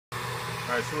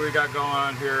Alright, so what we got going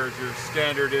on here is your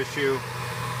standard issue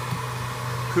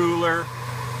cooler.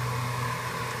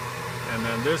 And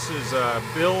then this is a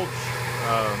bilge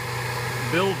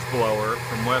blower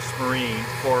from West Marine,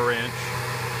 4-inch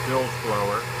bilge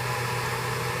blower.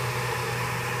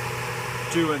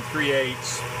 2 3/8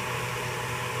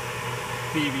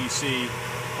 PVC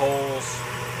holes,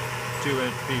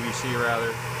 2-inch PVC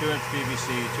rather, 2-inch PVC,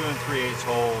 2 3/8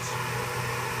 holes.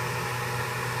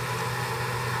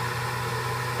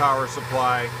 Power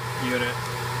supply unit,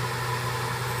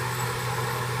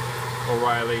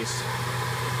 O'Reilly's.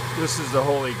 This is the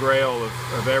holy grail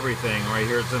of everything right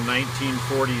here. It's a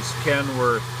 1940s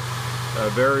Kenworth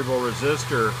variable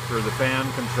resistor for the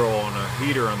fan control and a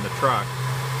heater on the truck.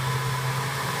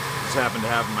 Just happened to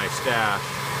have in my stash.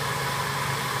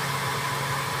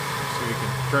 So we can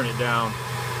turn it down.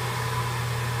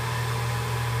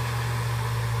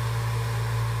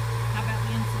 How about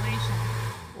the insulation?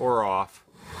 Or off.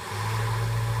 Show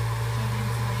the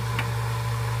insulation.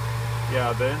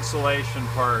 Yeah, the insulation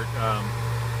part,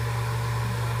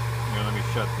 let me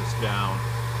shut this down.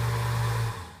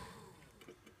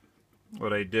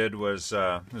 What I did was,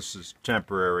 this is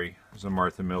temporary. It's a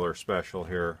Martha Miller special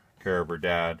here, care of her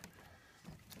dad.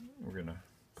 We're going to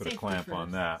put a clamp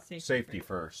on that. Safety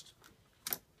first.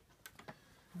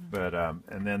 But,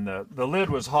 and then the lid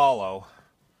was hollow,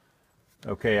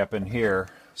 okay, up in here.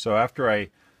 So after I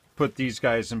put these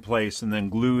guys in place and then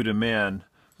glued them in,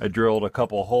 I drilled a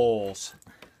couple holes,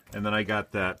 and then I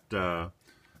got that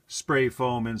spray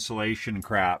foam insulation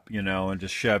crap, you know, and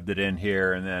just shoved it in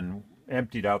here and then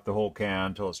emptied out the whole can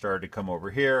until it started to come over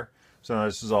here. So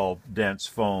this is all dense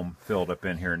foam filled up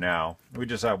in here now. We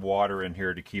just have water in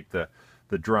here to keep the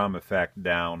drum effect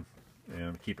down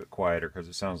and keep it quieter, because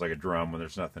it sounds like a drum when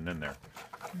there's nothing in there.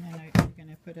 And then you're going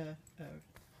to put a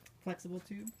flexible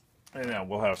tube? And then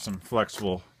we'll have some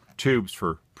flexible tubes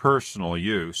for personal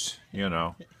use, you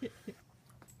know.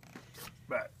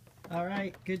 But all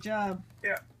right, good job.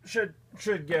 yeah, should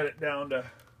get it down to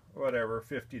whatever,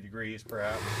 50 degrees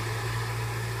perhaps.